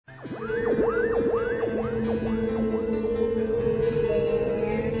Welcome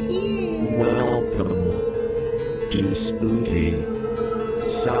to Spooky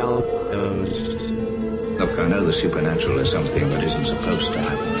South Coast. Look, I know the supernatural is something that isn't supposed to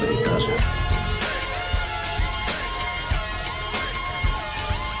happen, but it does happen.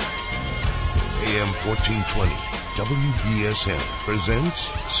 AM 1420, WBSM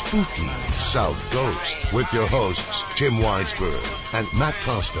presents Spooky South Coast with your hosts, Tim Weisberg and Matt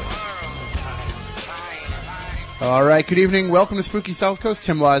Costa. All right, good evening. Welcome to Spooky South Coast.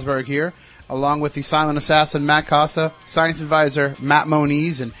 Tim Weisberg here, along with the silent assassin, Matt Costa, science advisor, Matt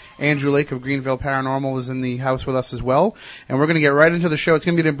Moniz, and Andrew Lake of Greenville Paranormal is in the house with us as well. And we're going to get right into the show. It's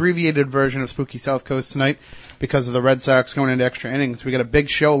going to be an abbreviated version of Spooky South Coast tonight because of the Red Sox going into extra innings. We got a big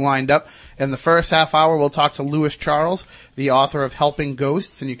show lined up. In the first half hour, we'll talk to Lewis Charles, the author of Helping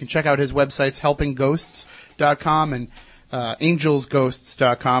Ghosts, and you can check out his websites, helpingghosts.com and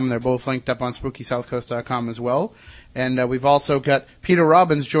angelsghosts.com. They're both linked up on SpookySouthCoast.com as well. And we've also got Peter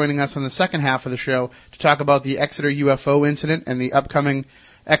Robbins joining us in the second half of the show to talk about the Exeter UFO incident and the upcoming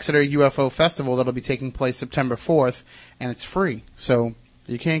Exeter UFO Festival that'll be taking place September 4th, and it's free. So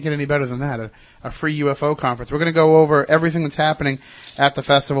you can't get any better than that, a free UFO conference. We're going to go over everything that's happening at the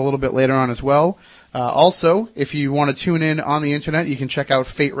festival a little bit later on as well. Also, if you want to tune in on the internet, you can check out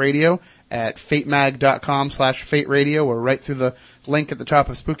Fate Radio at fatemag.com/Fate Radio, or right through the link at the top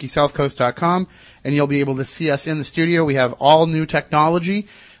of SpookySouthCoast.com, and you'll be able to see us in the studio. We have all new technology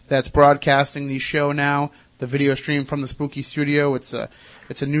that's broadcasting the show now, the video stream from the Spooky Studio. It's a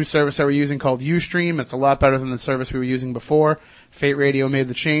new service that we're using called Ustream. It's a lot better than the service we were using before. Fate Radio made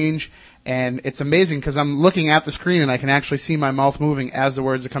the change, and it's amazing because I'm looking at the screen and I can actually see my mouth moving as the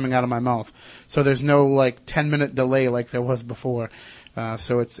words are coming out of my mouth. So there's no 10-minute delay like there was before.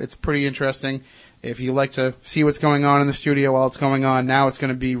 So it's pretty interesting. If you like to see what's going on in the studio while it's going on, now it's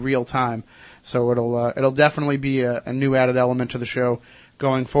going to be real time. So it'll definitely be a new added element to the show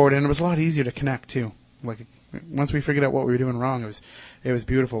going forward, and it was a lot easier to connect too. Once we figured out what we were doing wrong, it was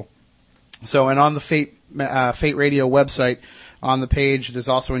beautiful. So, and on the Fate Radio website, on the page, there's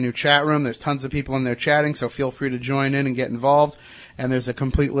also a new chat room. There's tons of people in there chatting, so feel free to join in and get involved. And there's a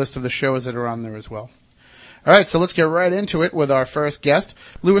complete list of the shows that are on there as well. All right, so let's get right into it with our first guest.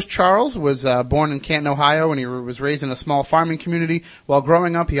 Lewis Charles was born in Canton, Ohio, and he was raised in a small farming community. While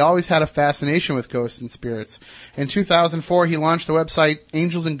growing up, he always had a fascination with ghosts and spirits. In 2004, he launched the website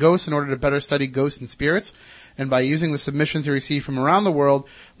Angels and Ghosts in order to better study ghosts and spirits. And by using the submissions he received from around the world,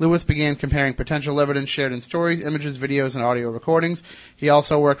 Lewis began comparing potential evidence shared in stories, images, videos, and audio recordings. He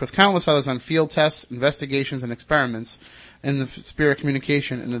also worked with countless others on field tests, investigations, and experiments in the spirit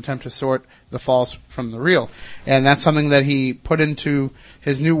communication in an attempt to sort the false from the real. And that's something that he put into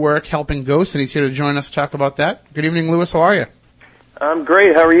his new work, Helping Ghosts, and he's here to join us to talk about that. Good evening, Lewis. How are you? I'm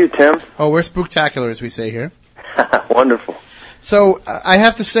great. How are you, Tim? Oh, we're spooktacular, as we say here. Wonderful. So I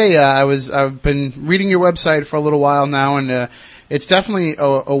have to say, I've been reading your website for a little while now, and it's definitely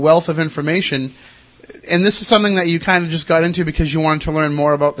a wealth of information. And this is something that you kind of just got into because you wanted to learn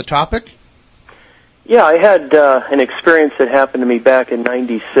more about the topic? Yeah, I had an experience that happened to me back in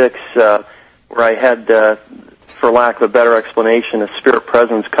 '96 where I had, for lack of a better explanation, a spirit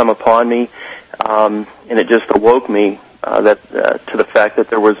presence come upon me, and it just awoke me to the fact that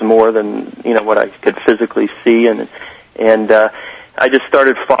there was more than what I could physically see, and I just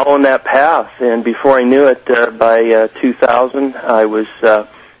started following that path. And before I knew it, by 2000, I was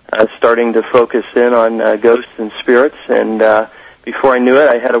starting to focus in on ghosts and spirits, and before I knew it,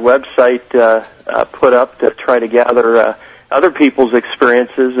 I had a website put up to try to gather other people's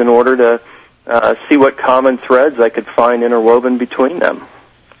experiences in order to see what common threads I could find interwoven between them.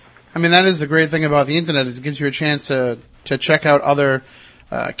 I mean, that is the great thing about the Internet, is it gives you a chance to check out other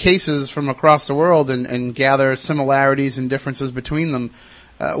cases from across the world and gather similarities and differences between them.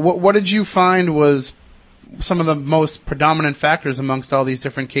 What did you find was some of the most predominant factors amongst all these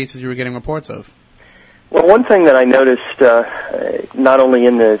different cases you were getting reports of? Well, one thing that I noticed, not only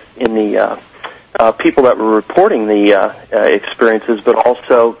in the people that were reporting the experiences, but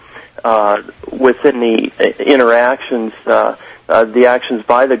also within the interactions, the actions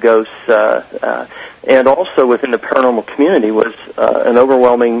by the ghosts, and also within the paranormal community, was an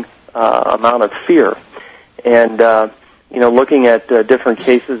overwhelming amount of fear. And looking at different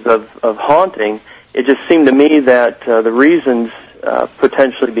cases of haunting, it just seemed to me that the reasons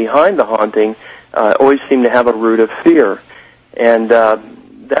potentially behind the haunting always seem to have a root of fear. And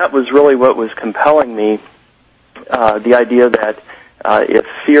that was really what was compelling me, the idea that if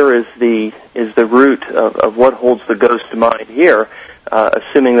fear is the root of what holds the ghost mind here,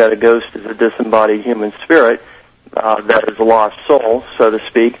 assuming that a ghost is a disembodied human spirit that is a lost soul, so to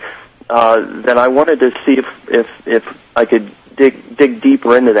speak, then I wanted to see if I could dig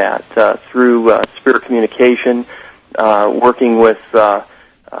deeper into that through spirit communication, working with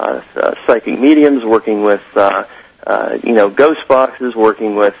psychic mediums, working with ghost boxes,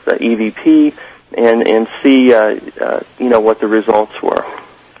 working with EVP, and see what the results were.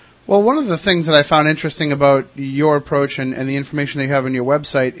 Well, one of the things that I found interesting about your approach and the information that you have on your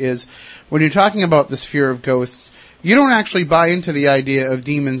website is when you're talking about this fear of ghosts, you don't actually buy into the idea of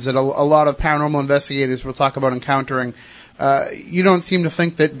demons that a lot of paranormal investigators will talk about encountering. You don't seem to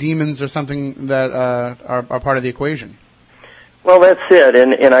think that demons are something that are part of the equation. Well, that's it,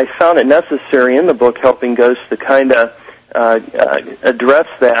 and I found it necessary in the book, Helping Ghosts, to kind of address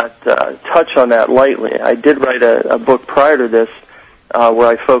that, touch on that lightly. I did write a book prior to this where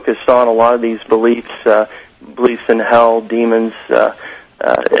I focused on a lot of these beliefs in hell, demons,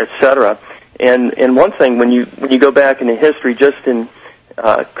 etc. And one thing, when you go back into history, just in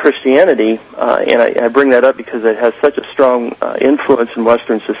Christianity, and I bring that up because it has such a strong influence in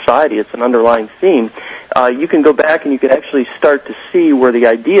Western society, it's an underlying theme, you can go back and you can actually start to see where the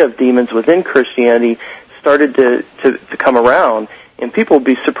idea of demons within Christianity started to come around, and people would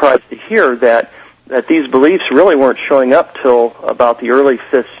be surprised to hear that these beliefs really weren't showing up till about the early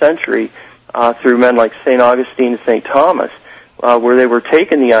 5th century through men like St. Augustine and St. Thomas, where they were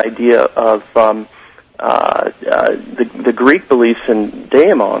taking the idea of the Greek beliefs in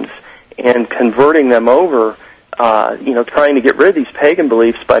daemons and converting them over, trying to get rid of these pagan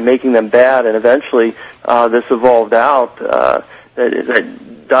beliefs by making them bad, and eventually this evolved out that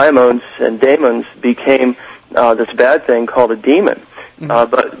daimons and daemons became this bad thing called a demon.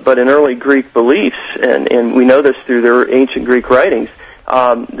 But in early Greek beliefs, and we know this through their ancient Greek writings,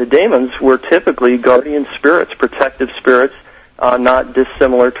 the daemons were typically guardian spirits, protective spirits, not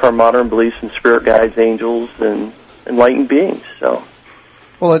dissimilar to our modern beliefs in spirit guides, angels, and enlightened beings. So,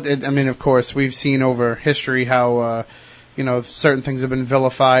 well, of course, we've seen over history how certain things have been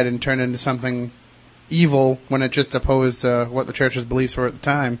vilified and turned into something evil when it just opposed what the church's beliefs were at the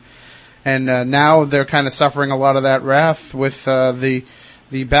time. And now they're kind of suffering a lot of that wrath with the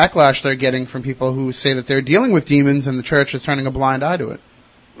backlash they're getting from people who say that they're dealing with demons and the church is turning a blind eye to it.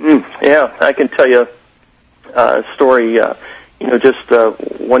 Yeah, I can tell you a story, just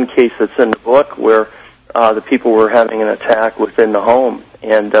one case that's in the book where the people were having an attack within the home,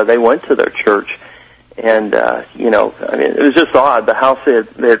 and they went to their church. And, it was just odd. The house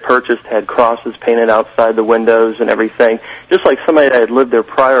they had purchased had crosses painted outside the windows and everything. Just like somebody that had lived there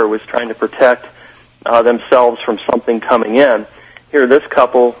prior was trying to protect themselves from something coming in. Here, this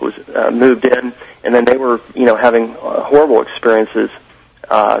couple was moved in, and then they were, having horrible experiences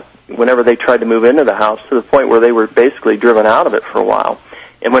whenever they tried to move into the house, to the point where they were basically driven out of it for a while.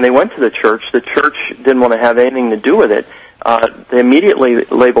 And when they went to the church didn't want to have anything to do with it. They immediately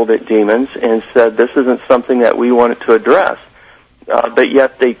labeled it demons and said, this isn't something that we wanted to address. But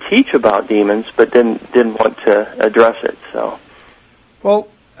yet they teach about demons, but didn't want to address it. So, well,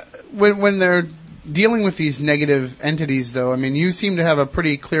 when they're dealing with these negative entities, though, you seem to have a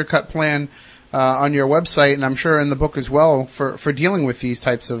pretty clear-cut plan on your website, and I'm sure in the book as well, for dealing with these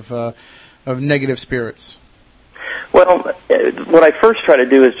types of negative spirits. Well, what I first try to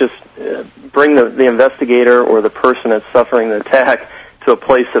do is just bring the investigator or the person that's suffering the attack to a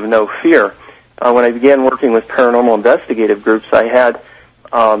place of no fear. When I began working with paranormal investigative groups, I had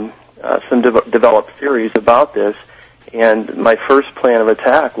some developed theories about this, and my first plan of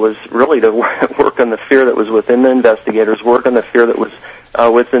attack was really to work on the fear that was within the investigators, work on the fear that was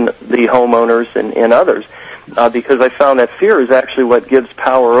within the homeowners and others, because I found that fear is actually what gives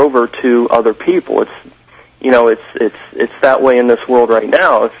power over to other people. It's that way in this world right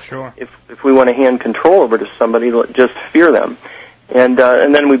now. If we want to hand control over to somebody, just fear them. And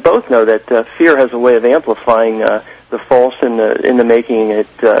then we both know that fear has a way of amplifying the false into making it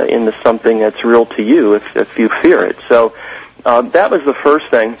into something that's real to you if you fear it. So that was the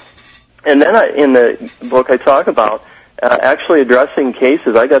first thing. And then in the book I talk about actually addressing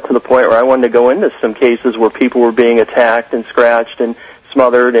cases. I got to the point where I wanted to go into some cases where people were being attacked and scratched and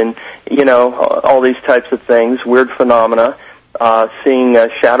smothered and, all these types of things, weird phenomena, seeing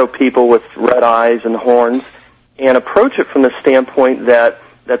shadow people with red eyes and horns, and approach it from the standpoint that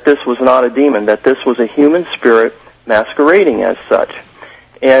this was not a demon, that this was a human spirit masquerading as such.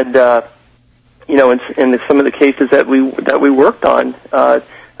 And, in some of the cases that we worked on,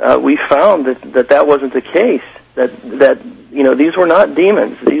 we found that wasn't the case, that these were not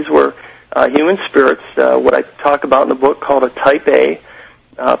demons. These were human spirits, what I talk about in the book called a type A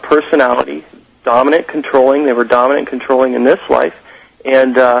personality, dominant, controlling. They were dominant, controlling in this life,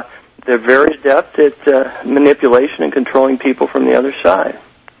 and they're very adept at manipulation and controlling people from the other side.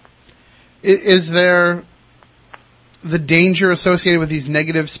 Is there the danger associated with these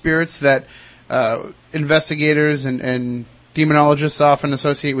negative spirits that investigators and demonologists often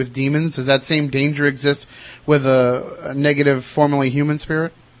associate with demons? Does that same danger exist with a negative, formerly human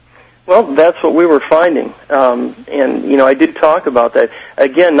spirit? Well, that's what we were finding. And I did talk about that.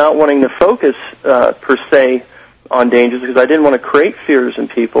 Again, not wanting to focus per se on dangers, because I didn't want to create fears in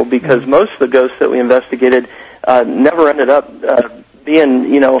people, because most of the ghosts that we investigated never ended up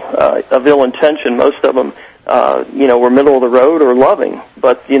being, of ill intention. Most of them, were middle of the road or loving.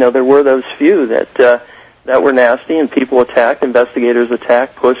 But, there were those few that were nasty, and people attacked, investigators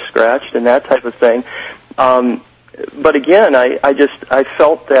attacked, pushed, scratched, and that type of thing. But again, I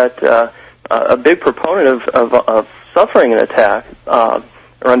felt that a big proponent of suffering an attack or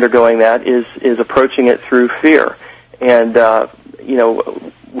undergoing that is approaching it through fear. And,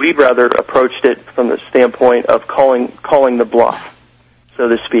 we rather approached it from the standpoint of calling the bluff, so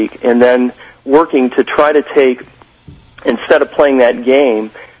to speak, and then working to try to take, instead of playing that game,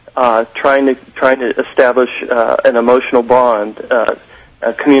 trying to establish an emotional bond, a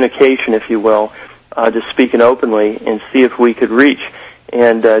communication, if you will, just speaking openly, and see if we could reach.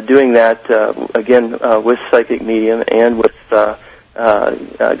 And doing that, again, with Psychic Medium and with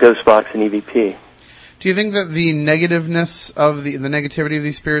Ghostbox and EVP. Do you think that the negativeness of the negativity of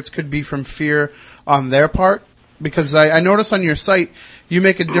these spirits could be from fear on their part? Because I notice on your site you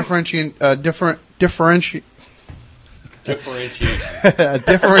make a differentiation.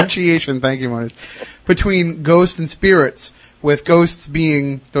 Thank you, Marty. Between ghosts and spirits, with ghosts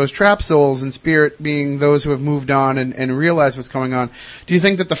being those trap souls and spirit being those who have moved on and realize what's going on. Do you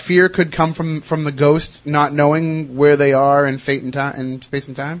think that the fear could come from the ghost not knowing where they are in fate and time, in space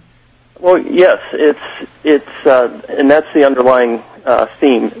and time? Well, yes, it's and that's the underlying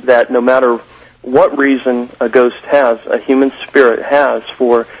theme, that no matter what reason a ghost has, a human spirit has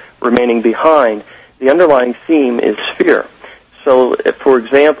for remaining behind, the underlying theme is fear. So, for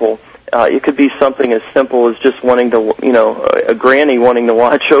example, it could be something as simple as just wanting to, a granny wanting to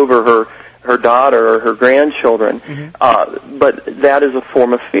watch over her daughter or her grandchildren. Mm-hmm. But that is a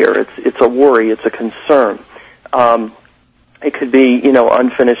form of fear. It's a worry. It's a concern. It could be,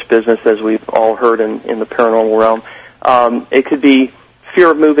 unfinished business, as we've all heard in the paranormal realm. It could be fear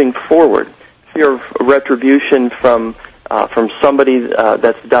of moving forward, fear of retribution from somebody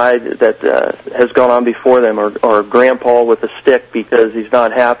that's died, that has gone on before them, or grandpa with a stick because he's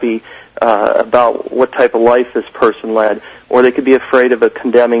not happy about what type of life this person led. Or they could be afraid of a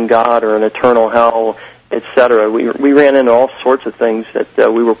condemning God or an eternal hell, etc. We ran into all sorts of things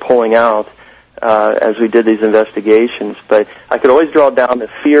that we were pulling out as we did these investigations. But I could always draw down the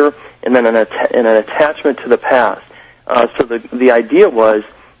fear and then an attachment to the past. So the idea was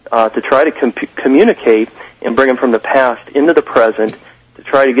to try to communicate and bring them from the past into the present, to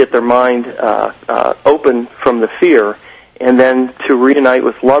try to get their mind open from the fear, and then to reunite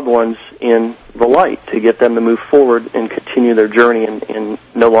with loved ones in the light, to get them to move forward and continue their journey and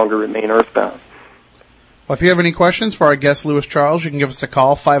no longer remain earthbound. Well, if you have any questions for our guest, Lewis Charles, you can give us a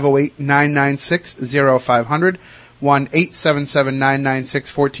call, 508-996-0500,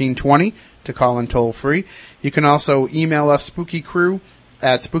 1-877-996-1420 to call in toll free. You can also email us,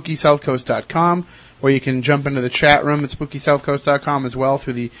 spookykrew@spookysouthcoast.com, or you can jump into the chat room at spookysouthcoast.com as well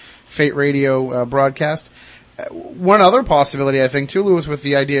through the Fate Radio broadcast. One other possibility, I think, too, Lewis, with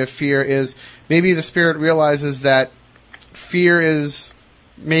the idea of fear is maybe the spirit realizes that fear is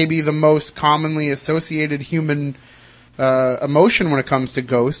maybe the most commonly associated human emotion when it comes to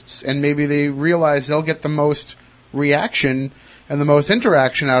ghosts, and maybe they realize they'll get the most reaction and the most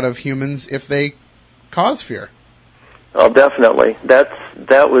interaction out of humans if they cause fear. Oh, definitely. That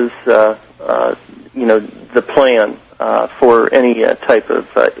was the plan for any type of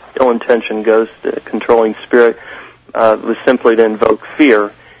ill-intentioned ghost controlling spirit, was simply to invoke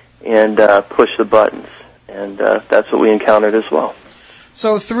fear and push the buttons, and that's what we encountered as well.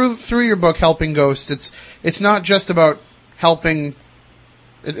 So through your book, Helping Ghosts, it's not just about helping.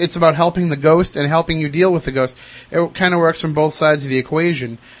 It's about helping the ghost and helping you deal with the ghost. It kind of works from both sides of the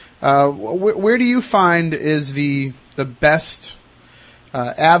equation. Where do you find is the best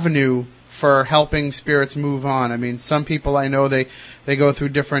avenue for helping spirits move on? I mean, some people I know, they go through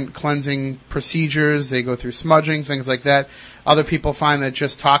different cleansing procedures, they go through smudging, things like that. Other people find that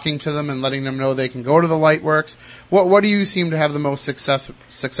just talking to them and letting them know they can go to the light works. What do you seem to have the most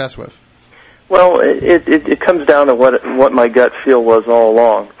success with? Well, it comes down to what my gut feel was all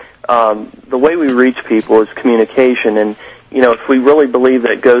along. The way we reach people is communication, and if we really believe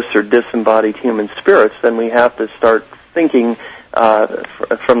that ghosts are disembodied human spirits, then we have to start thinking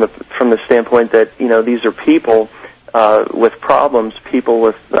from the standpoint that these are people with problems, people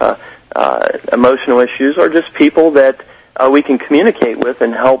with emotional issues, or just people that we can communicate with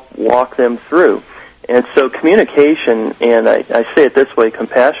and help walk them through. And so communication, and I say it this way,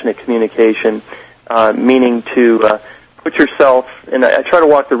 compassionate communication, meaning to put yourself, and I try to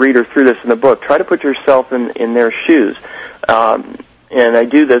walk the reader through this in the book, try to put yourself in their shoes. And I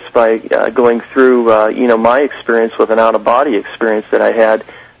do this by going through, my experience with an out-of-body experience that I had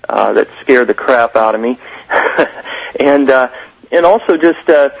that scared the crap out of me. And also just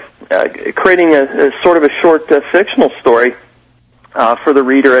creating a sort of a short fictional story for the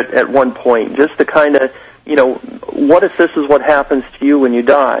reader at one point, just to kind of, what if this is what happens to you when you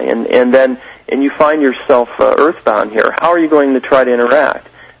die, and you find yourself earthbound here? How are you going to try to interact?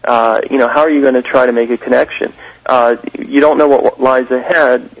 How are you going to try to make a connection? You don't know what lies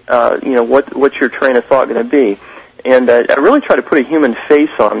ahead. What's your train of thought going to be? And I really try to put a human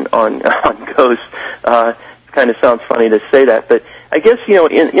face on ghosts. Kind of sounds funny to say that, but I guess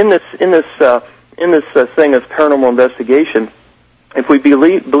in this thing of paranormal investigation, if we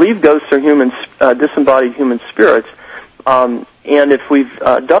believe ghosts are disembodied human spirits, and if we've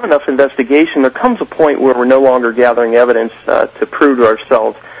done enough investigation, there comes a point where we're no longer gathering evidence to prove to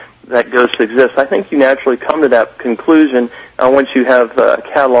ourselves that ghosts exist. I think you naturally come to that conclusion once you have a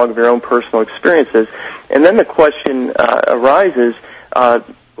catalog of your own personal experiences. And then the question arises,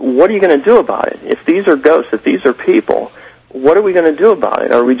 what are you going to do about it? If these are ghosts, if these are people, what are we going to do about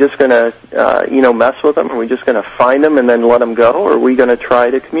it? Are we just going to, mess with them? Are we just going to find them and then let them go? Or are we going to try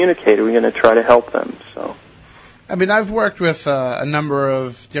to communicate? Are we going to try to help them? So, I mean, I've worked with a number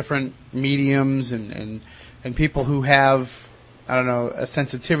of different mediums and people who have, I don't know, a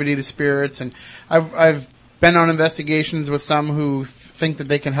sensitivity to spirits, and I've been on investigations with some who think that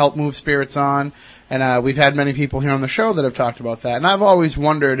they can help move spirits on, and we've had many people here on the show that have talked about that, and I've always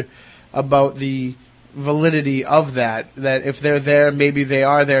wondered about the validity of that if they're there, maybe they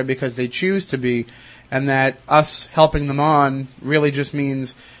are there because they choose to be, and that us helping them on really just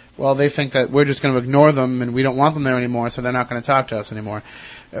means, well, they think that we're just going to ignore them and we don't want them there anymore, so they're not going to talk to us anymore.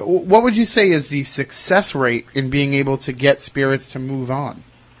 What would you say is the success rate in being able to get spirits to move on?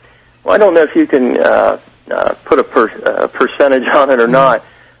 Well, I don't know if you can put a percentage on it or not.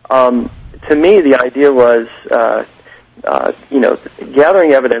 To me, the idea was,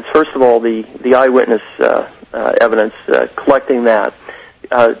 gathering evidence. First of all, the eyewitness evidence, collecting that,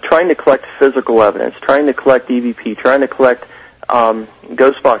 trying to collect physical evidence, trying to collect EVP, trying to collect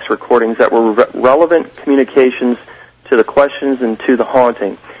ghost box recordings that were relevant communications to the questions and to the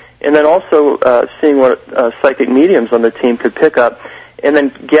haunting. And then also seeing what psychic mediums on the team could pick up, and then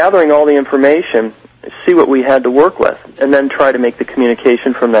gathering all the information, see what we had to work with, and then try to make the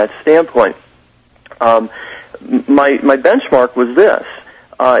communication from that standpoint. My benchmark was this.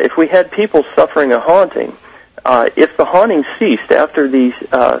 If we had people suffering a haunting, if the haunting ceased after the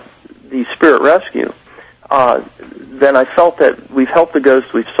spirit rescue, then I felt that we've helped the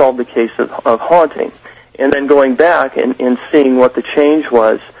ghost, we've solved the case of haunting. And then going back and seeing what the change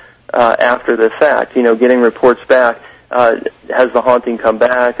was after the fact, getting reports back. Has the haunting come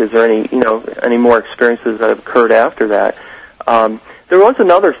back? Is there any more experiences that have occurred after that? There was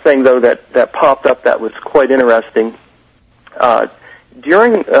another thing, though, that popped up that was quite interesting.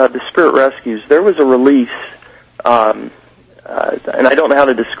 During the spirit rescues, there was a release, and I don't know how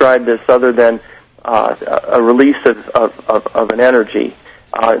to describe this other than a release of an energy.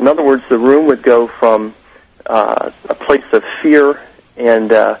 In other words, the room would go from a place of fear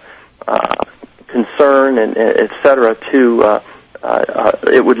and concern and et cetera to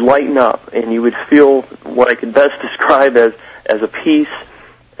it would lighten up, and you would feel what I could best describe as a peace,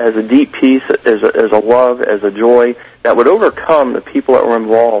 as a deep peace, as a love, as a joy that would overcome the people that were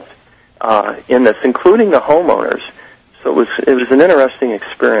involved in this, including the homeowners. So it was an interesting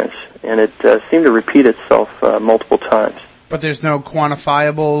experience, and it seemed to repeat itself multiple times. But there's no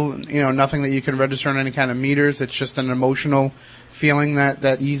quantifiable, nothing that you can register on any kind of meters. It's just an emotional feeling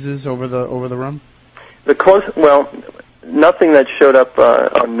that eases over the room. Nothing that showed up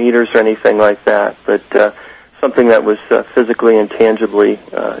on meters or anything like that, but something that was physically and tangibly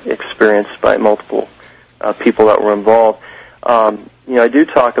experienced by multiple people that were involved. I do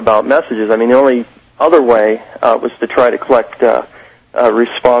talk about messages. I mean, the only other way was to try to collect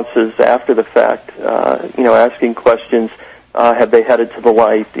responses after the fact, asking questions. Have they headed to the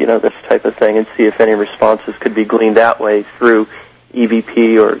light, this type of thing, and see if any responses could be gleaned that way through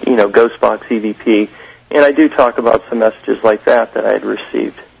EVP or, Ghostbox EVP. And I do talk about some messages like that I had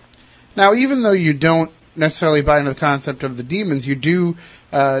received. Now, even though you don't necessarily buy into the concept of the demons, you do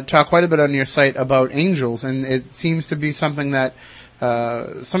talk quite a bit on your site about angels, and it seems to be something that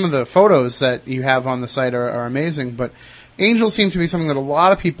some of the photos that you have on the site are amazing, but angels seem to be something that a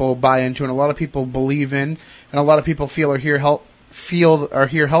lot of people buy into and a lot of people believe in, and a lot of people feel are here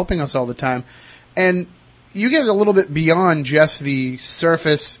helping us all the time. And you get a little bit beyond just the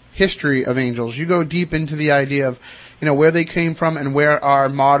surface history of angels. You go deep into the idea of, where they came from and where our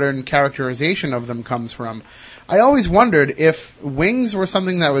modern characterization of them comes from. I always wondered if wings were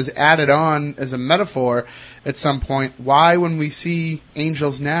something that was added on as a metaphor at some point, why when we see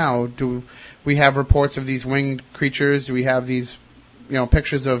angels now do we have reports of these winged creatures? Do we have these,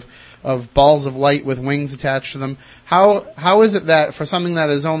 pictures of balls of light with wings attached to them? How is it that for something that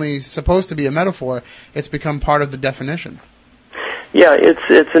is only supposed to be a metaphor, it's become part of the definition? Yeah,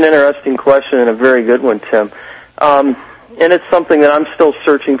 it's an interesting question and a very good one, Tim. And it's something that I'm still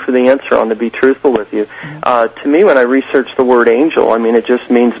searching for the answer on, to be truthful with you. To me, when I research the word angel, it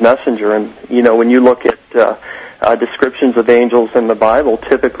just means messenger. And, when you look at descriptions of angels in the Bible,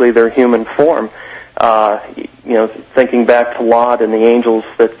 typically they're human form. Thinking back to Lot and the angels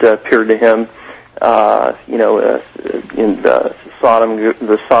that appeared to him, in the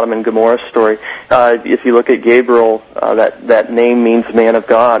Sodom and Gomorrah story. If you look at Gabriel, that name means man of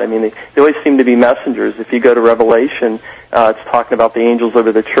God. They always seem to be messengers. If you go to Revelation, it's talking about the angels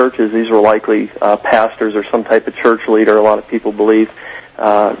over the churches. These were likely pastors or some type of church leader. A lot of people believe,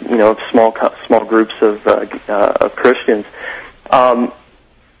 small groups of Christians.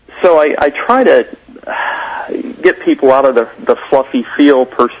 So I try to get people out of the fluffy feel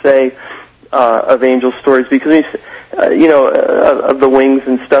per se of angel stories, because of the wings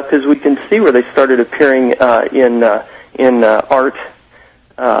and stuff, because we can see where they started appearing in art.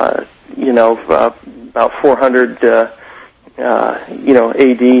 About 400 AD,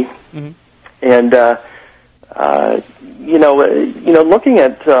 mm-hmm. And looking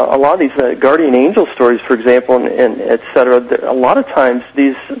at a lot of these guardian angel stories, for example, and et cetera, a lot of times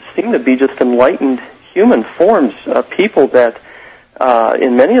these seem to be just enlightened human forms, people that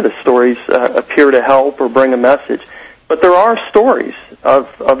in many of the stories appear to help or bring a message. But there are stories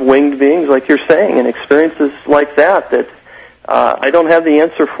of winged beings, like you're saying, and experiences like that I don't have the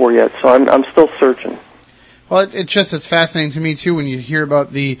answer for yet, so I'm still searching. Well, it's fascinating to me, too, when you hear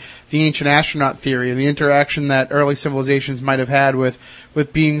about the ancient astronaut theory and the interaction that early civilizations might have had with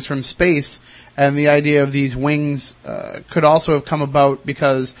beings from space, and the idea of these wings could also have come about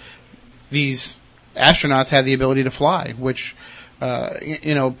because these astronauts had the ability to fly, which,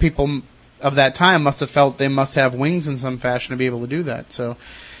 people of that time must have felt they must have wings in some fashion to be able to do that. So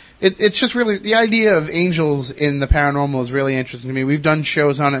it's just really, the idea of angels in the paranormal is really interesting to me. We've done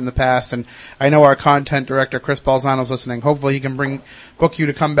shows on it in the past, and I know our content director, Chris Balzano's listening. Hopefully he can book you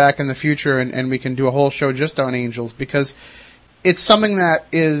to come back in the future, and we can do a whole show just on angels, because it's something that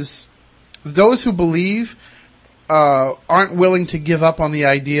is, those who believe aren't willing to give up on the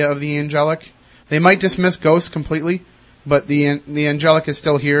idea of the angelic. They might dismiss ghosts completely, but the angelic is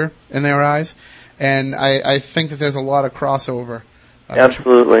still here in their eyes, and I think that there's a lot of crossover.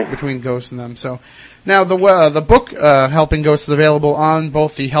 Absolutely. Between ghosts and them. So now the book Helping Ghosts is available on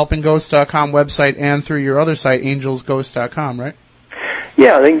both the helpingghosts.com website and through your other site, angelsghost.com, right?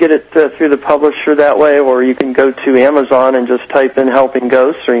 Yeah, they can get it through the publisher that way, or you can go to Amazon and just type in Helping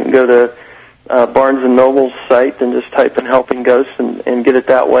Ghosts, or you can go to Barnes & Noble's site and just type in Helping Ghosts and get it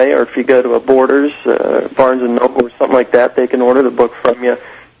that way. Or if you go to a Borders, Barnes & Noble or something like that, they can order the book from you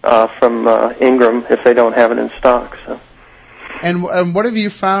from Ingram if they don't have it in stock. So. And what have you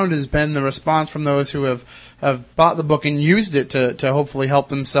found has been the response from those who have bought the book and used it to hopefully help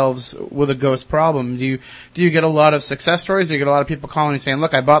themselves with a ghost problem? Do you get a lot of success stories? Do you get a lot of people calling and saying,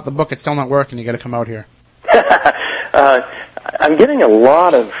 "Look, I bought the book, it's still not working. You got to come out here"? I'm getting a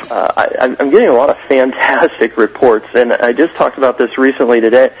lot of fantastic reports, and I just talked about this recently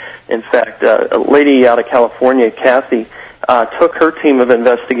today. In fact, a lady out of California, Kathy, took her team of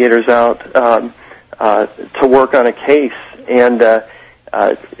investigators out to work on a case. And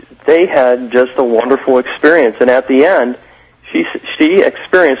they had just a wonderful experience. And at the end, she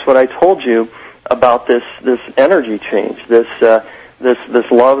experienced what I told you about this energy change, this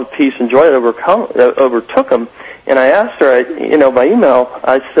love, peace, and joy that overtook them. And I asked her, by email,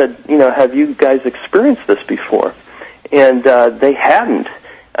 I said, have you guys experienced this before? And they hadn't.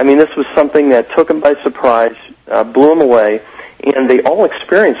 This was something that took them by surprise, blew them away, and they all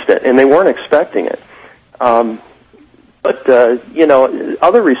experienced it, and they weren't expecting it. But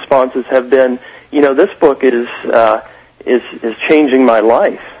other responses have been, this book is changing my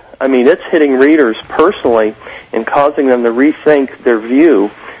life. It's hitting readers personally and causing them to rethink their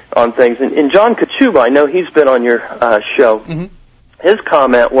view on things. And John Kachuba, I know he's been on your show. Mm-hmm. His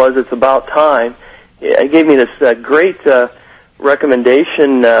comment was, "It's about time." He gave me this great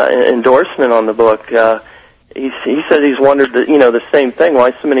recommendation, endorsement on the book. he says he's wondered that, the same thing,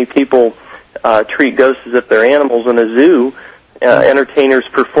 why so many people treat ghosts as if they're animals in a zoo, entertainers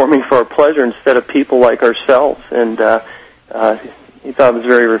performing for our pleasure instead of people like ourselves. And he thought it was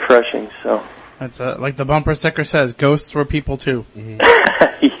very refreshing. So that's like the bumper sticker says, ghosts were people too.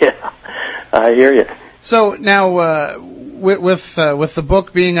 Mm-hmm. Yeah, I hear you. So now, with the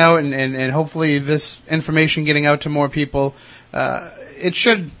book being out and hopefully this information getting out to more people, it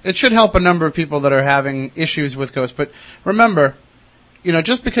should help a number of people that are having issues with ghosts. But remember,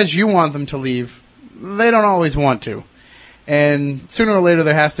 just because you want them to leave, they don't always want to. And sooner or later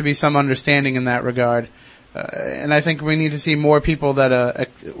there has to be some understanding in that regard. And I think we need to see more people that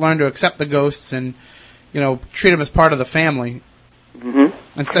learn to accept the ghosts and, treat them as part of the family. Mm-hmm.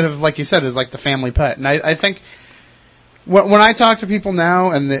 Instead of, like you said, as like the family pet. And I think when I talk to people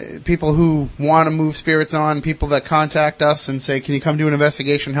now and the people who want to move spirits on, people that contact us and say, can you come do an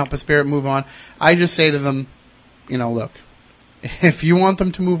investigation, help a spirit move on, I just say to them, look, if you want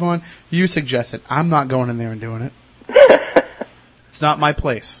them to move on, you suggest it. I'm not going in there and doing it. It's not my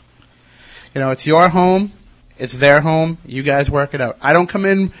place. It's your home. It's their home. You guys work it out. I don't come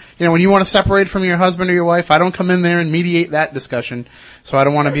in, when you want to separate from your husband or your wife, I don't come in there and mediate that discussion. So I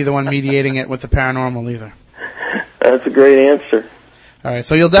don't want to be the one mediating it with the paranormal either. That's a great answer. All right.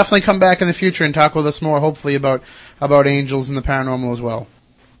 So you'll definitely come back in the future and talk with us more, hopefully, about angels and the paranormal as well.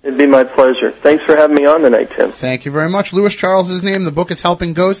 It'd be my pleasure. Thanks for having me on tonight, Tim. Thank you very much. Lewis Charles is his name. The book is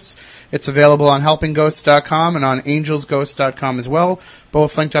Helping Ghosts. It's available on helpingghosts.com and on angelsghosts.com as well.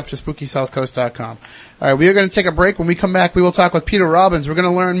 Both linked up to SpookySouthCoast.com. All right, we are going to take a break. When we come back, we will talk with Peter Robbins. We're going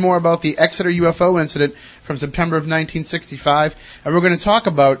to learn more about the Exeter UFO incident from September of 1965, and we're going to talk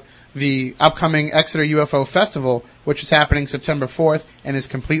about the upcoming Exeter UFO Festival, which is happening September 4th and is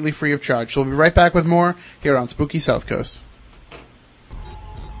completely free of charge. So we'll be right back with more here on Spooky South Coast.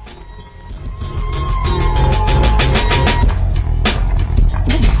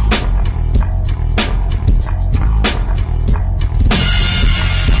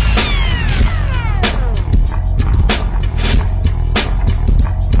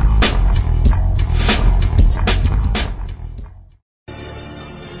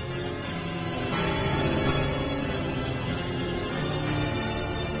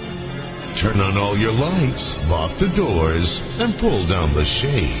 Turn on all your lights, lock the doors, and pull down the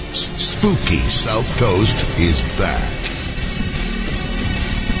shades. Spooky South Coast is back.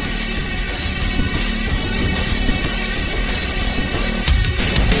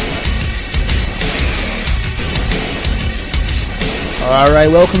 All right,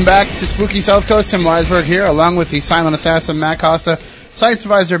 welcome back to Spooky South Coast. Tim Weisberg here, along with the silent assassin Matt Costa, site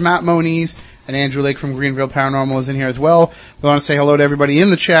supervisor Matt Moniz, and Andrew Lake from Greenville Paranormal is in here as well. We want to say hello to everybody in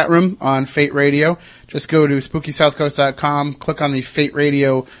the chat room on Fate Radio. Just go to SpookySouthCoast.com, click on the Fate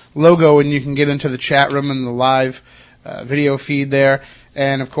Radio logo, and you can get into the chat room and the live video feed there.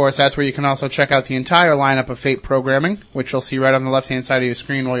 And, of course, that's where you can also check out the entire lineup of Fate programming, which you'll see right on the left-hand side of your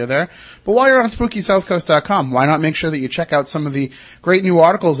screen while you're there. But while you're on SpookySouthCoast.com, why not make sure that you check out some of the great new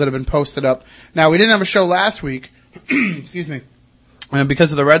articles that have been posted up. Now, we didn't have a show last week, excuse me,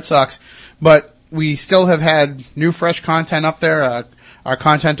 because of the Red Sox, but we still have had new, fresh content up there. Our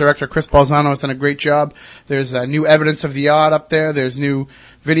content director, Chris Balzano, has done a great job. There's new evidence of the odd up there. There's new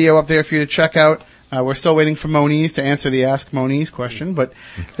video up there for you to check out. We're still waiting for Moniz to answer the Ask Moniz question, but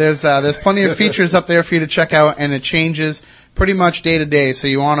there's plenty of features up there for you to check out, and it changes pretty much day to day. So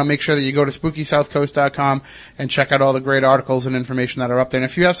you want to make sure that you go to SpookySouthCoast.com and check out all the great articles and information that are up there. And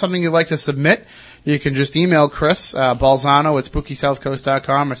if you have something you'd like to submit, you can just email Chris Balzano at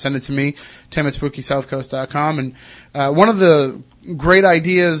SpookySouthCoast.com or send it to me, Tim at SpookySouthCoast.com. And one of the great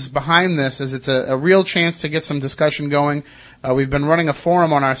ideas behind this is it's a real chance to get some discussion going. We've been running a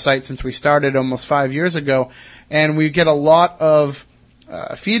forum on our site since we started almost 5 years ago, and we get a lot of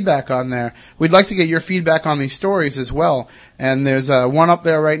feedback on there. We'd like to get your feedback on these stories as well. And there's one up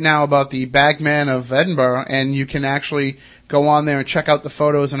there right now about the Bagman of Edinburgh, and you can actually go on there and check out the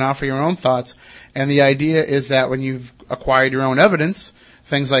photos and offer your own thoughts. And the idea is that when you've acquired your own evidence,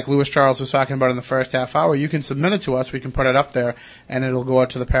 things like Lewis Charles was talking about in the first half hour, you can submit it to us, we can put it up there, and it'll go out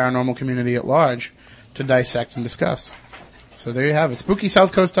to the paranormal community at large to dissect and discuss. So there you have it.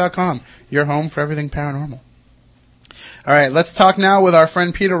 SpookySouthCoast.com, your home for everything paranormal. All right, let's talk now with our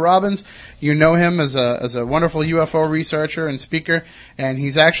friend Peter Robbins. You know him as a wonderful UFO researcher and speaker, and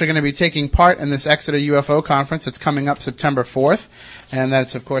he's actually going to be taking part in this Exeter UFO conference. It's coming up September 4th, and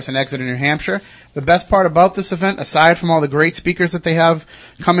that's, of course, in Exeter, New Hampshire. The best part about this event, aside from all the great speakers that they have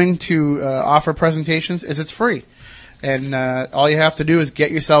coming to offer presentations, is it's free. And all you have to do is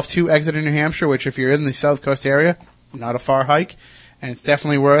get yourself to Exeter, New Hampshire, which if you're in the South Coast area, not a far hike, and it's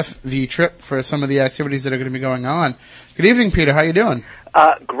definitely worth the trip for some of the activities that are going to be going on. Good evening, Peter. How you doing?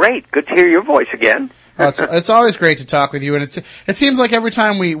 Great. Good to hear your voice again. It's always great to talk with you, and it seems like every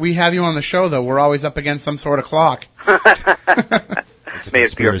time we have you on the show, though, we're always up against some sort of clock. May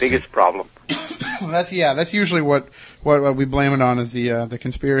it be our biggest problem. That's usually what we blame it on is the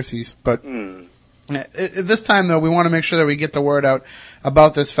conspiracies. But this time, though, we want to make sure that we get the word out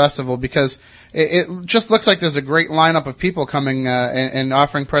about this festival because it just looks like there's a great lineup of people coming and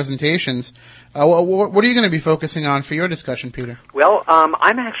offering presentations. What are you going to be focusing on for your discussion, Peter? Well,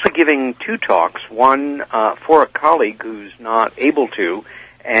 I'm actually giving two talks, one for a colleague who's not able to,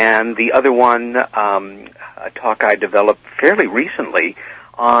 and the other one, a talk I developed fairly recently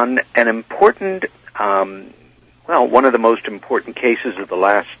on an important, one of the most important cases of the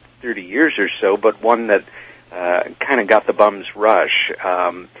last 30 years or so, but one that kind of got the bum's rush.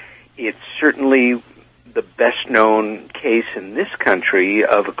 It's certainly the best-known case in this country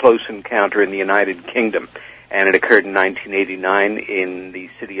of a close encounter in the United Kingdom, and it occurred in 1989 in the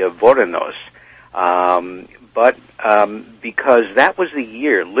city of Voronezh. But because that was the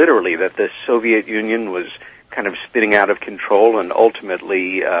year, literally, that the Soviet Union was kind of spinning out of control and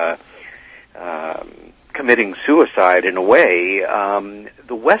ultimately committing suicide in a way,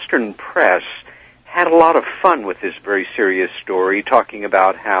 the Western press had a lot of fun with this very serious story, talking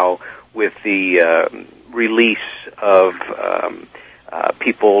about how with the release of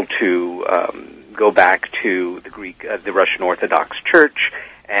people to go back to the Russian Orthodox Church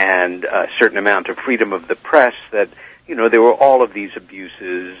and a certain amount of freedom of the press, that there were all of these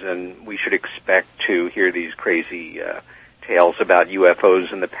abuses, and we should expect to hear these crazy tales about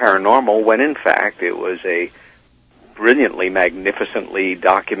UFOs and the paranormal, when in fact it was a brilliantly, magnificently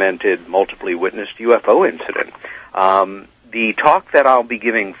documented, multiply witnessed UFO incident. The talk that I'll be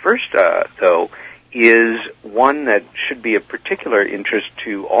giving first, though, is one that should be of particular interest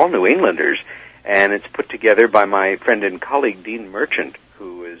to all New Englanders, and it's put together by my friend and colleague Dean Merchant,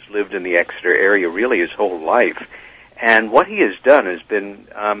 who has lived in the Exeter area really his whole life. And what he has done has been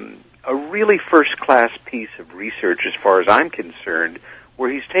a really first-class piece of research as far as I'm concerned,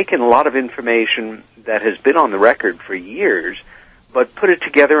 where he's taken a lot of information that has been on the record for years, but put it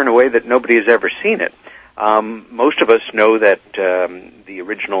together in a way that nobody has ever seen it. Most of us know that the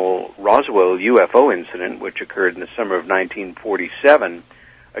original Roswell UFO incident, which occurred in the summer of 1947,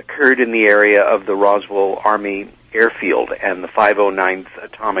 occurred in the area of the Roswell Army Airfield, and the 509th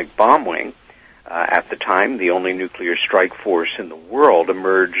Atomic Bomb Wing, at the time the only nuclear strike force in the world,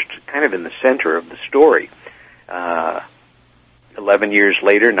 emerged kind of in the center of the story. 11 years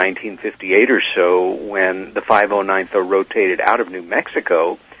later, 1958 or so, when the 509th are rotated out of New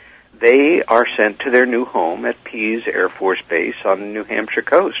Mexico, they are sent to their new home at Pease Air Force Base on the New Hampshire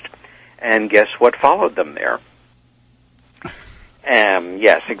coast. And guess what followed them there?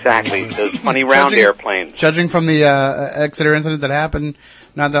 Yes, exactly. Those funny round airplanes. Judging from the Exeter incident that happened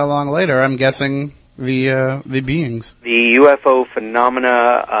not that long later, I'm guessing the beings. The UFO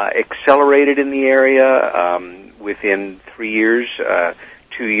phenomena accelerated in the area. Within 3 years,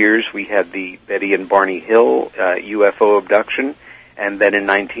 2 years, we had the Betty and Barney Hill UFO abduction. And then in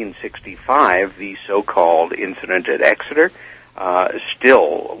 1965, the so-called incident at Exeter,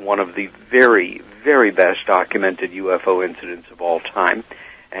 still one of the very, very best documented UFO incidents of all time,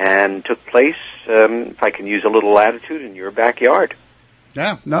 and took place, if I can use a little latitude, in your backyard.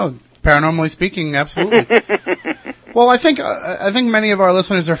 Yeah, no, paranormally speaking, absolutely. Well, I think many of our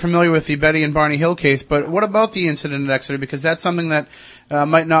listeners are familiar with the Betty and Barney Hill case, but what about the incident at Exeter? Because that's something that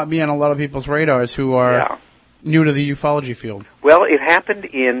might not be on a lot of people's radars who are new to the ufology field. Well, it happened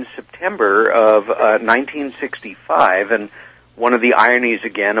in September of 1965, and one of the ironies,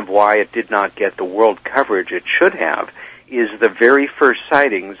 again, of why it did not get the world coverage it should have is the very first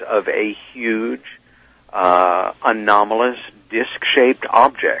sightings of a huge, anomalous, disc-shaped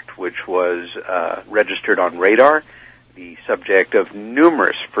object, which was registered on radar. The subject of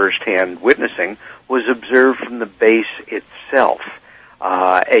numerous first-hand witnessing was observed from the base itself.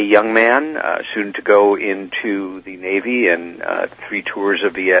 A young man, soon to go into the Navy and 3 tours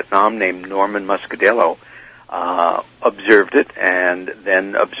of Vietnam, named Norman Muscadillo, observed it, and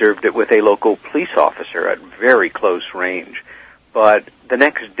then observed it with a local police officer at very close range. But the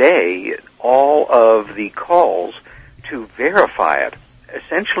next day, all of the calls to verify it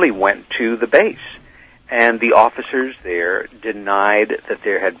essentially went to the base, and the officers there denied that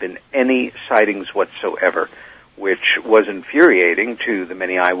there had been any sightings whatsoever, which was infuriating to the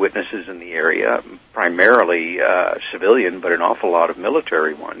many eyewitnesses in the area, primarily civilian, but an awful lot of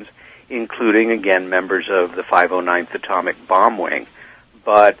military ones, including, again, members of the 509th Atomic Bomb Wing.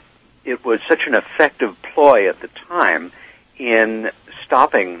 But it was such an effective ploy at the time in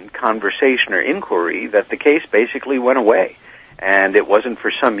stopping conversation or inquiry that the case basically went away. And it wasn't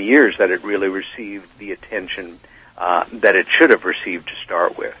for some years that it really received the attention that it should have received to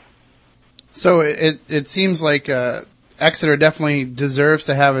start with. So it seems like Exeter definitely deserves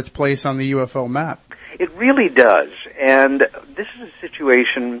to have its place on the UFO map. It really does. And this is a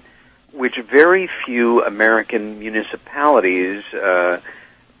situation which very few American municipalities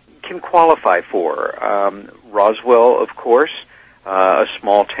can qualify for. Roswell, of course, a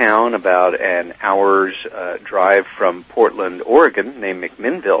small town about an hour's drive from Portland, Oregon, named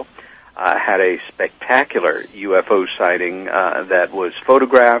McMinnville, had a spectacular UFO sighting that was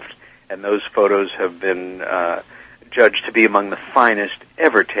photographed, and those photos have been judged to be among the finest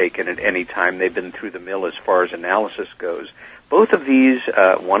ever taken at any time. They've been through the mill as far as analysis goes. Both of these,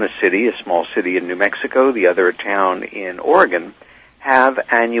 one a small city in New Mexico, the other a town in Oregon, have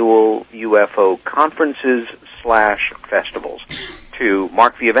annual UFO conferences / festivals to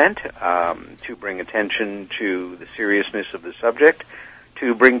mark the event, to bring attention to the seriousness of the subject,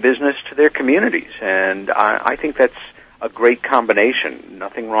 to bring business to their communities. And I think that's a great combination.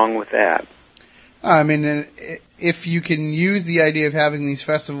 Nothing wrong with that. I mean, if you can use the idea of having these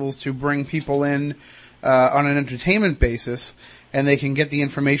festivals to bring people in on an entertainment basis, and they can get the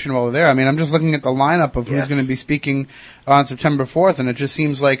information while they're there. I mean, I'm just looking at the lineup of who's going to be speaking on September 4th, and it just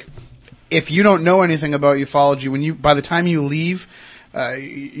seems like if you don't know anything about ufology, by the time you leave,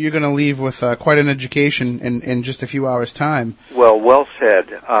 you're going to leave with quite an education in just a few hours' time. Well said.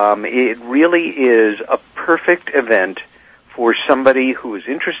 It really is a perfect event for somebody who is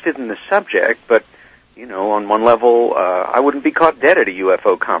interested in the subject, but, you know, on one level, I wouldn't be caught dead at a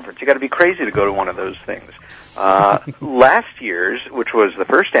UFO conference. You got to be crazy to go to one of those things. Last year's, which was the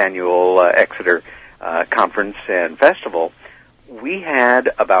first annual Exeter conference and festival, we had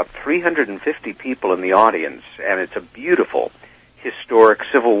about 350 people in the audience, and it's a beautiful, historic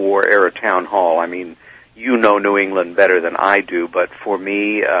Civil War era town hall. I mean, you know New England better than I do, but for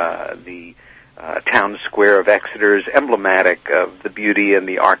me, the town square of Exeter is emblematic of the beauty and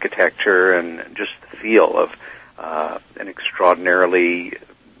the architecture and just the feel of an extraordinarily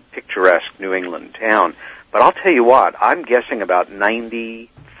picturesque New England town. But I'll tell you what, I'm guessing about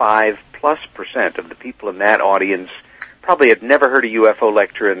 95+% of the people in that audience probably had never heard a UFO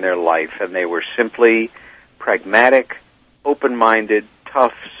lecture in their life, and they were simply pragmatic, open-minded,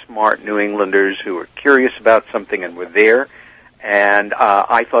 tough, smart New Englanders who were curious about something and were there. And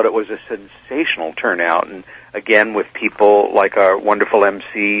I thought it was a sensational turnout, and again with people like our wonderful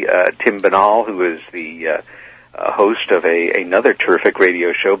MC Tim Binnall, who is the host of another terrific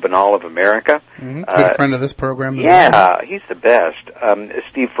radio show, Binnall of America. Mm-hmm. Good friend of this program as well. Yeah, he's the best.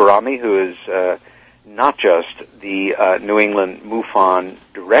 Steve Ferrami, who is not just the New England MUFON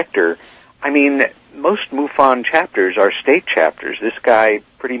director. I mean, most MUFON chapters are state chapters. This guy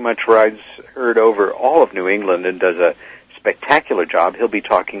pretty much rides herd over all of New England and does a spectacular job. He'll be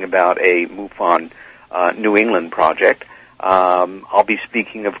talking about a MUFON New England project. I'll be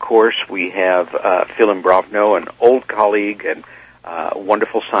speaking, of course. We have Phil Imbrovno, an old colleague and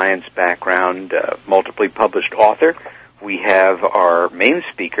wonderful science background, multiply published author. We have our main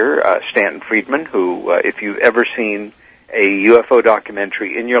speaker, Stanton Friedman, who, if you've ever seen a UFO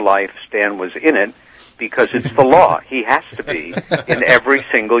documentary in your life, Stan was in it because it's the law. He has to be in every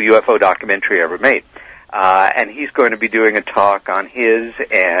single UFO documentary ever made. And he's going to be doing a talk on his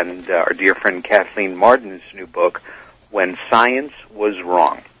and our dear friend Kathleen Marden's new book, When Science Was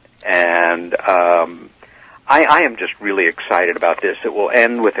Wrong. And I am just really excited about this. It will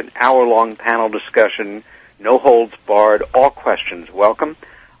end with an hour-long panel discussion, no holds barred, all questions welcome.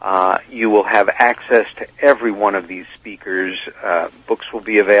 You will have access to every one of these speakers. Books will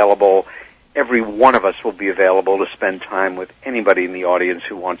be available. Every one of us will be available to spend time with anybody in the audience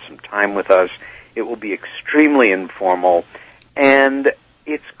who wants some time with us. It will be extremely informal, and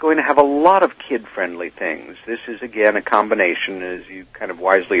it's going to have a lot of kid-friendly things. This is, again, a combination, as you kind of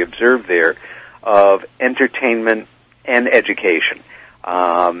wisely observed there, of entertainment and education.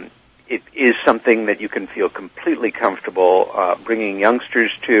 It is something that you can feel completely comfortable bringing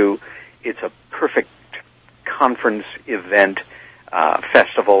youngsters to. It's a perfect conference event,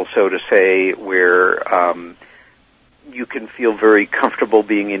 festival, so to say, where you can feel very comfortable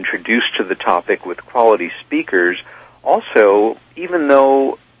being introduced to the topic with quality speakers. Also, even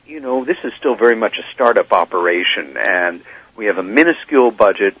though, you know, this is still very much a startup operation and we have a minuscule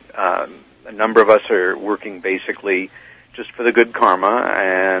budget, a number of us are working basically just for the good karma,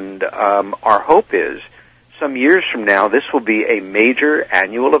 and our hope is some years from now this will be a major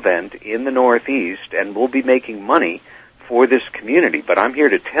annual event in the Northeast and we'll be making money for this community. But I'm here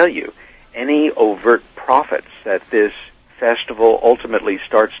to tell you, any overt profits that this festival ultimately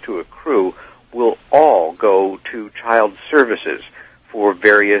starts to accrue will all go to child services for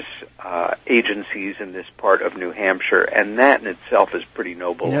various agencies in this part of New Hampshire, and that in itself is pretty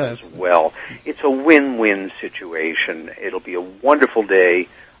noble as well. It's a win-win situation. It'll be a wonderful day,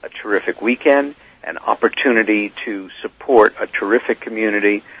 a terrific weekend, an opportunity to support a terrific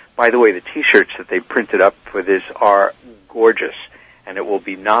community. By the way, the T-shirts that they printed up for this are gorgeous, and it will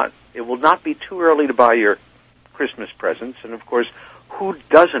not be too early to buy your Christmas presents. And of course, who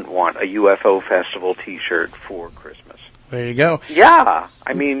doesn't want a UFO Festival T-shirt for Christmas? There you go. Yeah,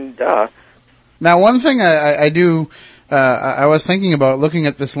 I mean, duh. Now, one thing I was thinking about looking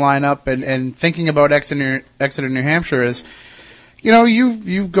at this lineup and thinking about Exeter, New Hampshire is, you know,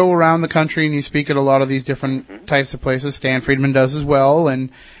 you go around the country and you speak at a lot of these different types of places. Stan Friedman does as well, and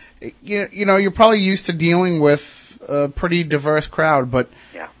you know, you're probably used to dealing with a pretty diverse crowd, but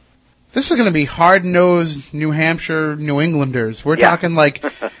yeah. This is going to be hard-nosed New Hampshire New Englanders. We're talking like,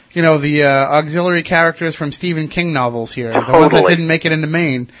 you know, the auxiliary characters from Stephen King novels here, the ones that didn't make it into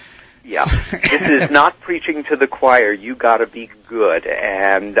Maine. Yeah, this is not preaching to the choir. You got to be good,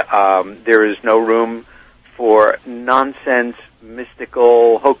 and there is no room for nonsense,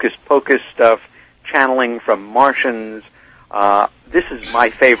 mystical, hocus-pocus stuff, channeling from Martians. This is my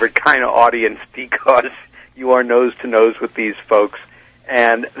favorite kind of audience because you are nose-to-nose with these folks,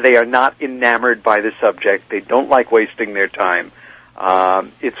 and they are not enamored by the subject. They don't like wasting their time.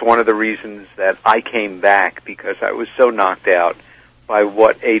 It's one of the reasons that I came back, because I was so knocked out by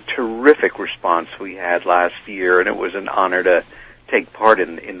what a terrific response we had last year, and it was an honor to take part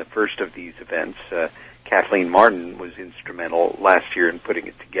in the first of these events. Kathleen Martin was instrumental last year in putting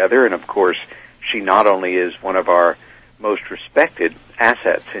it together, and of course, she not only is one of our most respected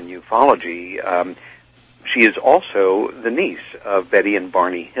assets in ufology, she is also the niece of Betty and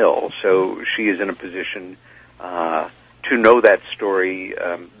Barney Hill, so she is in a position to know that story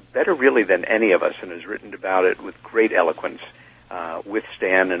better really than any of us, and has written about it with great eloquence with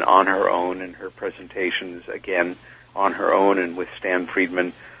Stan and on her own, and her presentations, again, on her own and with Stan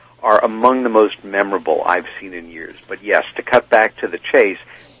Friedman, are among the most memorable I've seen in years. But yes, to cut back to the chase,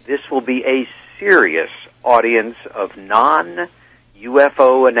 this will be a serious audience of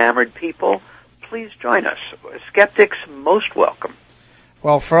non-UFO enamored people. Please join us. Skeptics most welcome.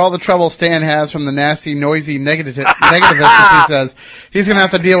 Well, for all the trouble Stan has from the nasty, noisy negativists, he says, he's going to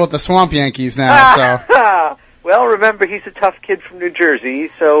have to deal with the Swamp Yankees now. So, well, remember, he's a tough kid from New Jersey,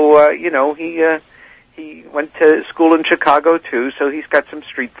 so you know, he went to school in Chicago too, so he's got some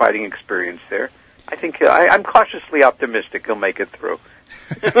street fighting experience there. I think I'm cautiously optimistic he'll make it through.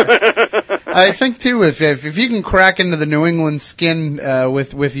 I think too, if you can crack into the New England skin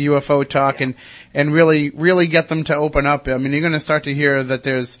with UFO talk and really get them to open up, I mean, you're going to start to hear that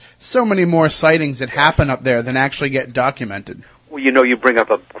there's so many more sightings that happen up there than actually get documented. Well, you know, you bring up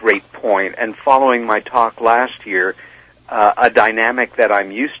a great point, and following my talk last year, a dynamic that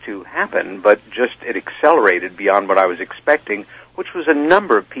I'm used to happened, but just it accelerated beyond what I was expecting, which was a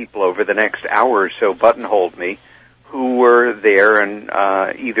number of people over the next hour or so buttonholed me who were there and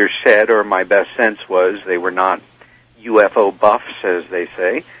either said, or my best sense was, they were not UFO buffs, as they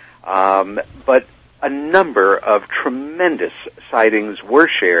say, but a number of tremendous sightings were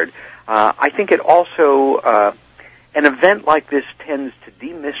shared. I think it also, an event like this tends to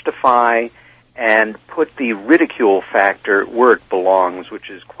demystify and put the ridicule factor where it belongs, which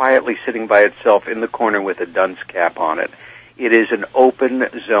is quietly sitting by itself in the corner with a dunce cap on it. It is an open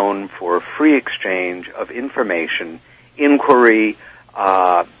zone for free exchange of information, inquiry,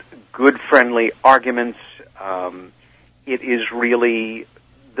 good friendly arguments. It is really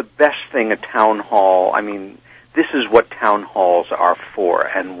the best thing a town hall, I mean, this is what town halls are for,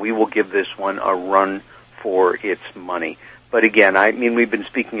 and we will give this one a run for its money. But again, I mean, we've been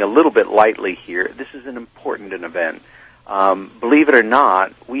speaking a little bit lightly here. This is an important event. Believe it or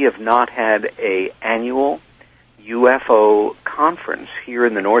not, we have not had an annual UFO conference here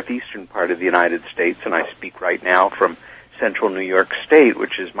in the northeastern part of the United States, and I speak right now from central New York State,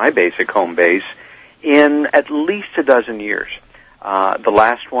 which is my basic home base, in at least a dozen years. The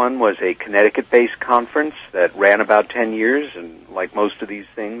last one was a Connecticut-based conference that ran about 10 years, and like most of these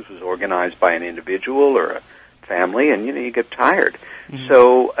things, was organized by an individual or a family, and you get tired. Mm-hmm.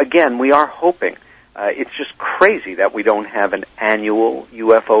 So again, we are hoping. It's just crazy that we don't have an annual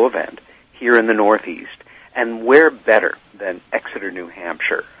UFO event here in the Northeast, and where better than Exeter, New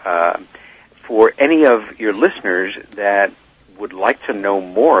Hampshire? For any of your listeners that would like to know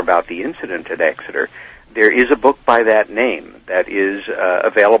more about the incident at Exeter, there is a book by that name that is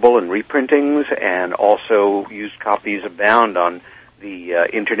available in reprintings, and also used copies abound on the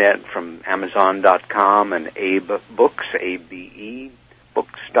internet from Amazon.com and Abe Books, A-B-E,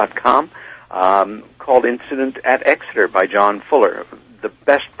 books.com, called Incident at Exeter by John Fuller, the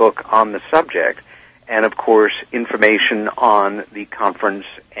best book on the subject. And, of course, information on the conference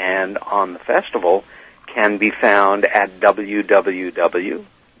and on the festival can be found at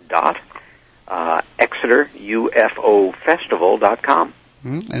www.exeterufofestival.com.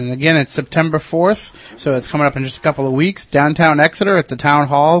 And again, it's September 4th, so it's coming up in just a couple of weeks. Downtown Exeter at the Town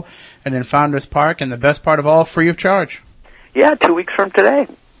Hall and in Founders Park, and the best part of all, free of charge. Yeah, 2 weeks from today.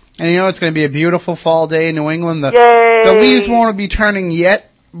 And Yay! It's going to be a beautiful fall day in New England. The leaves won't be turning yet,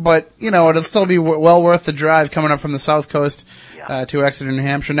 but, it'll still be well worth the drive coming up from the South Coast to Exeter, New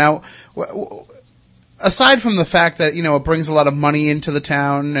Hampshire. Now, aside from the fact that, it brings a lot of money into the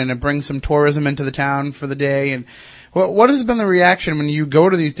town and it brings some tourism into the town for the day, and what has been the reaction when you go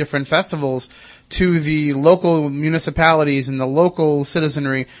to these different festivals to the local municipalities and the local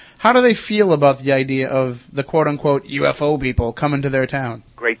citizenry? How do they feel about the idea of the quote-unquote UFO people coming to their town?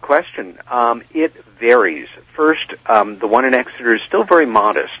 Great question. It varies. First, the one in Exeter is still very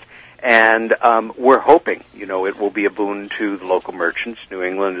modest, and we're hoping, it will be a boon to the local merchants. New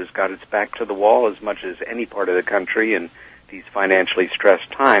England has got its back to the wall as much as any part of the country in these financially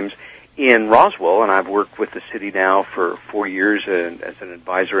stressed times. In Roswell, and I've worked with the city now for 4 years as an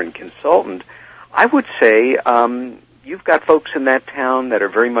advisor and consultant, I would say you've got folks in that town that are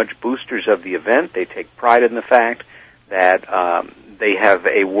very much boosters of the event. They take pride in the fact that they have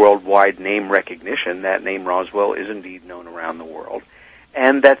a worldwide name recognition. That name Roswell is indeed known around the world.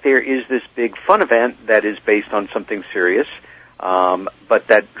 And that there is this big fun event that is based on something serious, but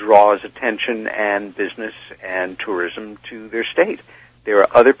that draws attention and business and tourism to their state. There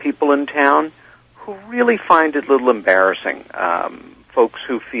are other people in town who really find it a little embarrassing. Folks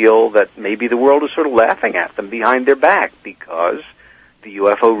who feel that maybe the world is sort of laughing at them behind their back because the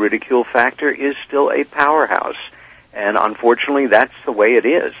UFO ridicule factor is still a powerhouse. And unfortunately, that's the way it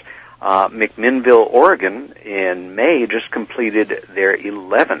is. McMinnville, Oregon, in May, just completed their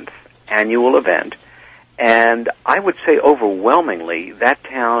 11th annual event. And I would say overwhelmingly, that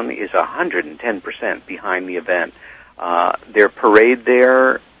town is 110% behind the event. Their parade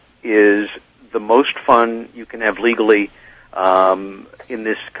there is the most fun you can have legally in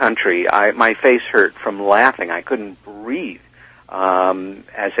this country. My face hurt from laughing. I couldn't breathe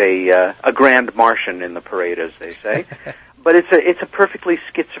as a grand Martian in the parade, as they say. But it's a perfectly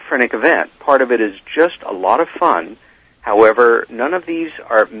schizophrenic event. Part of it is just a lot of fun. However, none of these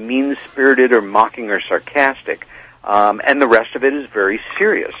are mean-spirited or mocking or sarcastic, and the rest of it is very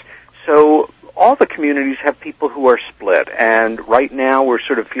serious. So all the communities have people who are split, and right now we're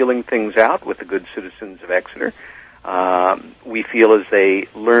sort of feeling things out with the good citizens of Exeter. We feel as they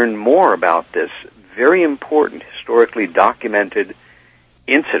learn more about this very important, historically documented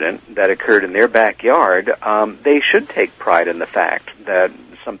incident that occurred in their backyard, they should take pride in the fact that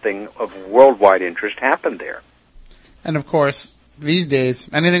something of worldwide interest happened there. And of course, these days,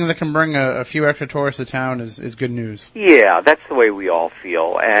 anything that can bring a few extra tourists to town is good news. Yeah, that's the way we all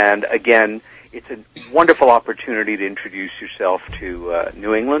feel. And again, it's a wonderful opportunity to introduce yourself to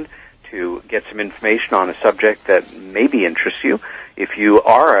New England, to get some information on a subject that maybe interests you. If you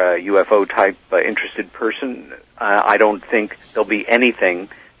are a UFO-type interested person, I don't think there'll be anything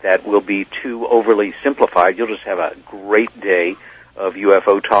that will be too overly simplified. You'll just have a great day of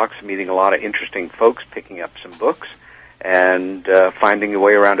UFO talks, meeting a lot of interesting folks, picking up some books, and finding your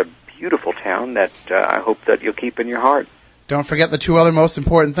way around a beautiful town that I hope that you'll keep in your heart. Don't forget the two other most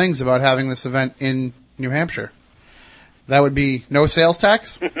important things about having this event in New Hampshire. That would be no sales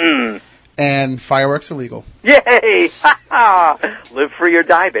tax and fireworks illegal. Yay! Live free or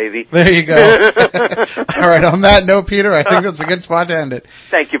die, baby. There you go. All right, on that note, Peter, I think that's a good spot to end it.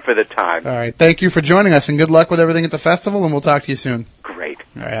 Thank you for the time. All right, thank you for joining us, and good luck with everything at the festival, and we'll talk to you soon. Great.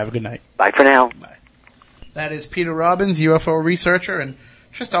 All right, have a good night. Bye for now. Bye. That is Peter Robbins, UFO researcher, and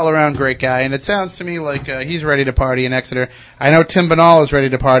just all-around great guy. And it sounds to me like he's ready to party in Exeter. I know Tim Binnall is ready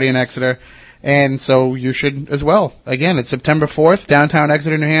to party in Exeter, and so you should as well. Again, it's September 4th, downtown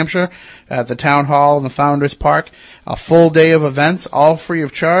Exeter, New Hampshire, at the Town Hall in the Founders Park. A full day of events, all free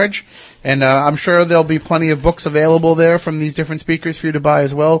of charge. And I'm sure there'll be plenty of books available there from these different speakers for you to buy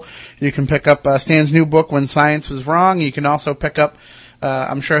as well. You can pick up Stan's new book, When Science Was Wrong. You can also pick up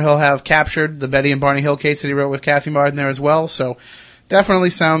I'm sure he'll have Captured, the Betty and Barney Hill case that he wrote with Kathy Martin there as well. So definitely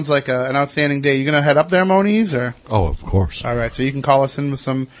sounds like an outstanding day. You going to head up there, Moniz? Or? Oh, of course. All right, so you can call us in with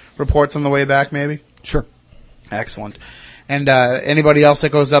some reports on the way back, maybe? Sure. Excellent. And anybody else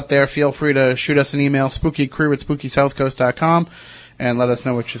that goes up there, feel free to shoot us an email, spookycrew@spookysouthcoast.com, and let us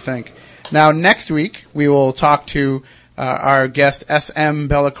know what you think. Now, next week, we will talk to our guest S.M.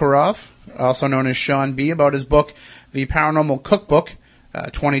 Belakurov, also known as Sean B., about his book, The Paranormal Cookbook,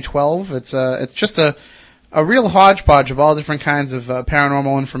 2012. It's just a real hodgepodge of all different kinds of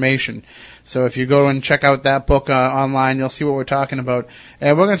paranormal information. So if you go and check out that book online, you'll see what we're talking about.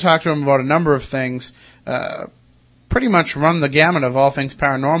 And we're going to talk to him about a number of things, pretty much run the gamut of all things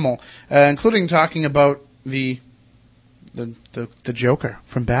paranormal, including talking about the Joker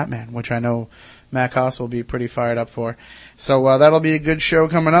from Batman, which I know Matt Koss will be pretty fired up for. So that'll be a good show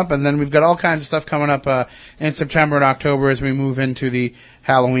coming up, and then we've got all kinds of stuff coming up in September and October as we move into the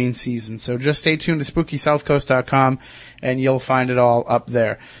Halloween season. So just stay tuned to SpookySouthCoast.com, and you'll find it all up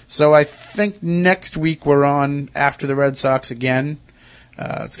there. So I think next week we're on after the Red Sox again.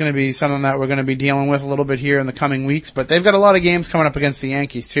 It's going to be something that we're going to be dealing with a little bit here in the coming weeks, but they've got a lot of games coming up against the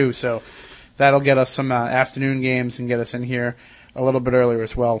Yankees too, so that'll get us some afternoon games and get us in here a little bit earlier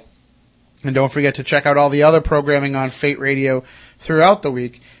as well. And don't forget to check out all the other programming on Fate Radio throughout the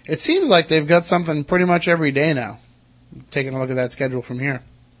week. It seems like they've got something pretty much every day now. Taking a look at that schedule from here.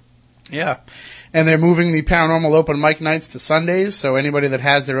 Yeah. And they're moving the Paranormal Open Mic nights to Sundays, so anybody that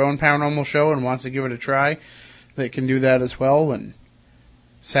has their own paranormal show and wants to give it a try, they can do that as well. And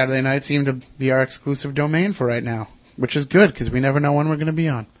Saturday nights seem to be our exclusive domain for right now, which is good because we never know when we're going to be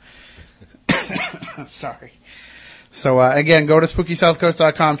on. Sorry. So, again, go to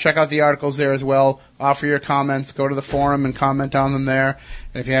SpookySouthCoast.com, check out the articles there as well, offer your comments, go to the forum and comment on them there.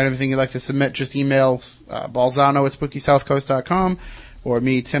 And if you have anything you'd like to submit, just email Balzano at SpookySouthCoast.com or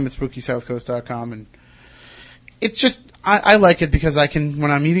me, Tim, at SpookySouthCoast.com. And it's just, I like it because I can,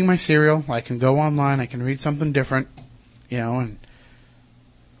 when I'm eating my cereal, I can go online, I can read something different, and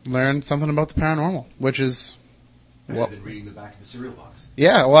learn something about the paranormal, which is better than reading the back of a cereal box.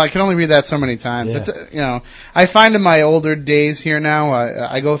 Yeah, well, I can only read that so many times. Yeah. It's, I find in my older days here now,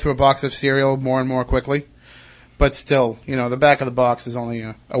 I go through a box of cereal more and more quickly. But still, the back of the box is only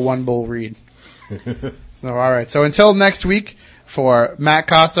a one-bowl read. So, all right. So until next week, for Matt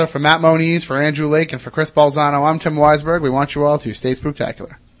Costa, for Matt Moniz, for Andrew Lake, and for Chris Balzano, I'm Tim Weisberg. We want you all to stay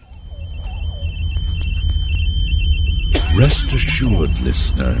spooktacular. Rest assured,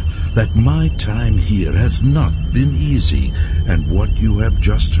 listener, that my time here has not been easy, and what you have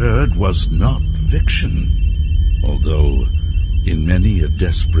just heard was not fiction. Although, in many a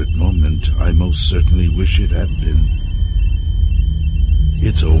desperate moment, I most certainly wish it had been.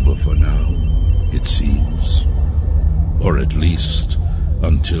 It's over for now, it seems. Or at least,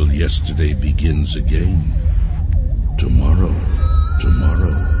 until yesterday begins again. Tomorrow,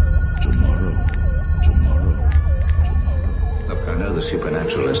 tomorrow, tomorrow, tomorrow. Look, I know the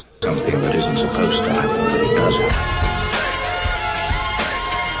supernatural is something that isn't supposed to happen, but it does happen.